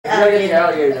alligator.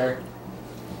 Alligator.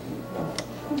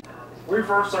 We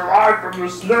first arrived from the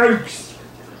snakes.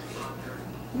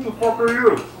 Who the fuck are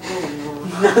you?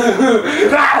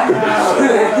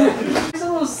 It's a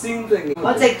little scene thing.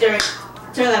 One sec, Jerry.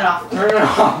 Turn that off. Turn it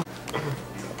off.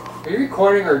 Are you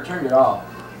recording or turned it off?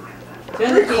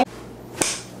 Turn the key.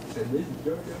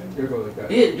 Here, go like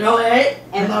that. You know it,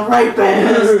 and the right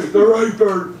band. The right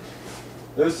bird.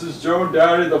 This is Joe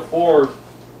Daddy the Fourth,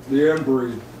 the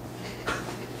inbreed.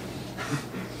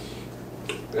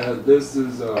 This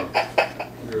is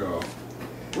yeah.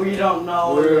 We don't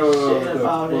know shit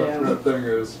about him. What that thing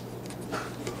is.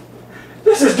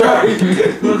 This is Daddy.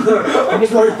 I'm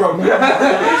straight from it.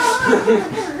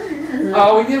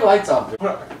 Oh, we need lights off.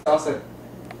 I'll say.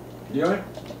 You know it?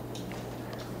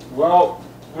 Well,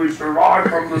 we survived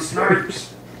from the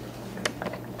snakes.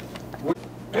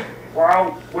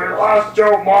 Well, we lost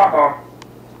Joe Momma.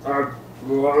 I don't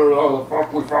know how the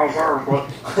fuck we found her,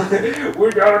 but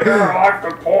we gotta get our life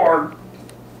to porn.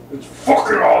 It's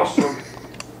fucking awesome.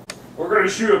 We're gonna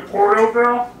shoot a porno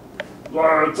film.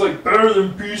 It's like better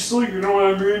than Beastly, you know what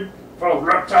I mean? About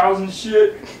reptiles and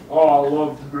shit. Oh, I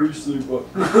love Beastly, but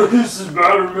this is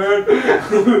better, man.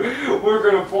 We're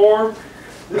gonna form.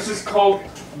 This is called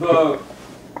the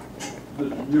you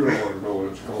don't want to know what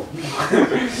it's called.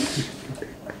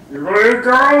 You ready,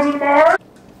 girls and boys?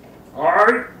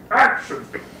 Alright, action!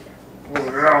 Oh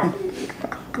yeah.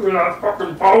 Look at that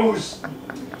fucking pose!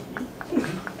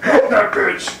 That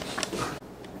bitch!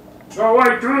 No,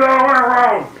 wait, do that way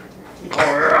around! Oh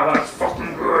yeah, that's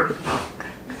fucking good!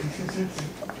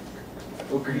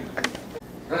 Okay.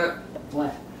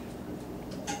 What?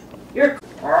 You're.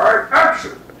 Alright,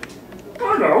 action! I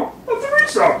know, a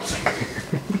threesome!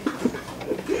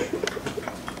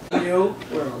 New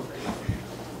world.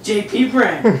 JP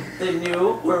Brand, the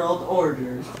new world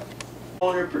order.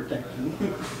 Owner protection.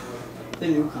 The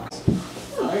new console.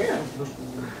 Oh yeah.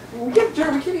 We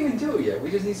can't even do it yet. We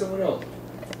just need someone else.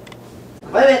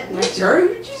 Wait a minute.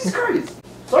 Jerry? Jesus Christ.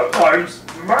 Sometimes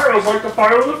males like to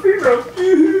fight on the female.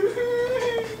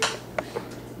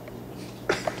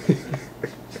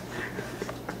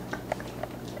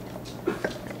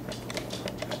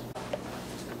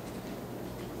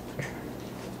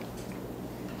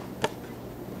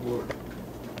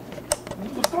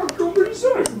 What the fuck do you want me to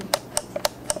say?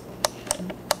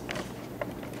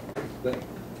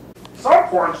 Some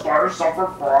porn stars suffer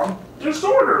from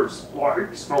disorders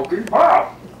like smoking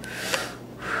pot,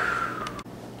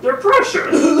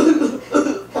 depression,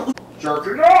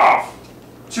 jerking off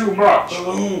too much,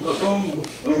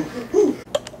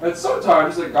 and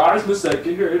sometimes the guy's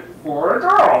mistaken it for a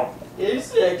girl. It's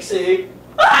sexy.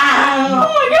 Ah,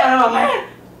 oh my god, oh man.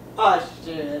 Oh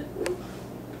shit.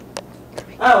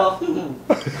 Oh well.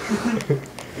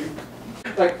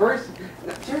 Like first,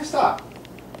 Jerry, stop.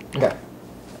 Okay.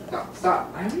 No,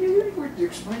 stop. I haven't even heard you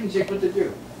explaining Jake what to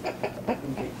do.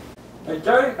 Okay. And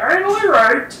getting anally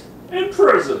raped in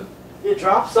prison. You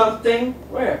dropped something?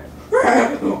 Where?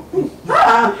 Go.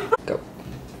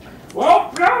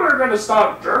 Well, now we're gonna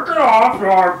stop jerking off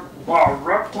our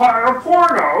reptile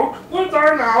porno with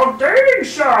our now dating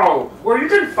show, where you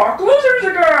can fuck losers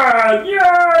again!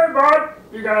 Yay, but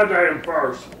you gotta date him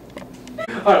first.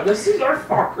 This is our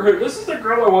fucker. This is the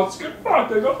girl that wants to get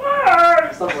fucked. They go, ah,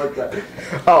 stuff like that.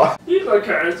 Oh. These are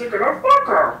kids that are gonna fuck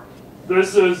her.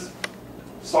 This is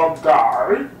some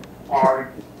guy.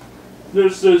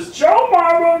 This is Joe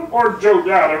Mama or Joe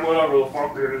Dad or whatever the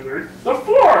fuck it is. The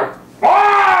floor.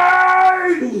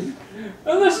 Bye!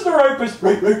 And this is the rapist.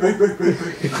 Rape.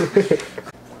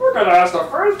 We're gonna ask the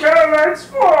first candidates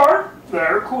for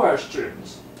their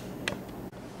questions.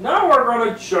 Now we're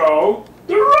gonna show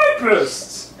the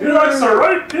rapists. He likes to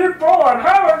rape people and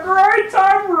have a great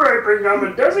time raping them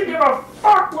and doesn't give a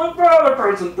fuck what the other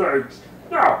person thinks.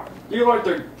 Now, do you like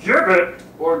to give it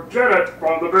or get it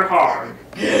from the behind?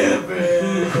 Give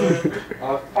it.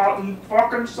 I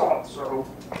fucking thought so.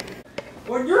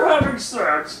 When you're having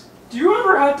sex, do you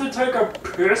ever have to take a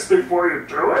piss before you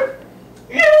do it?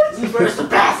 Yes! Where's the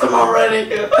bathroom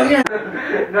already? Okay.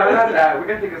 No, not that. We're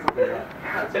gonna think of something else.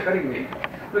 God, it's cutting me.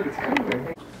 Look, it's cutting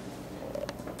me.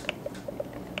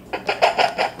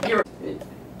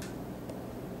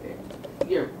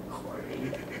 You're recording.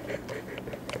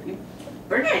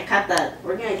 We're gonna cut that.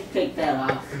 We're gonna take that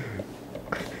off.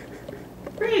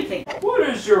 We're gonna take that. What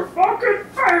is your fucking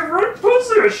favorite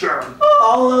position?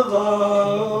 All of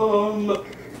them.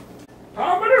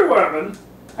 How many women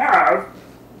have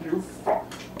you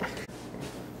fucked?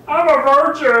 I'm a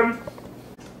virgin.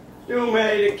 You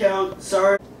made it count,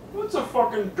 sorry. What's a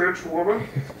fucking bitch woman?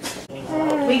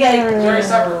 We gotta. Jerry,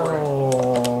 stop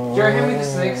recording. Jerry, hand me the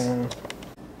snakes.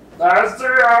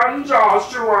 Lester and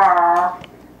Joshua.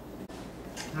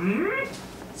 Hmm?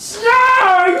 Snap!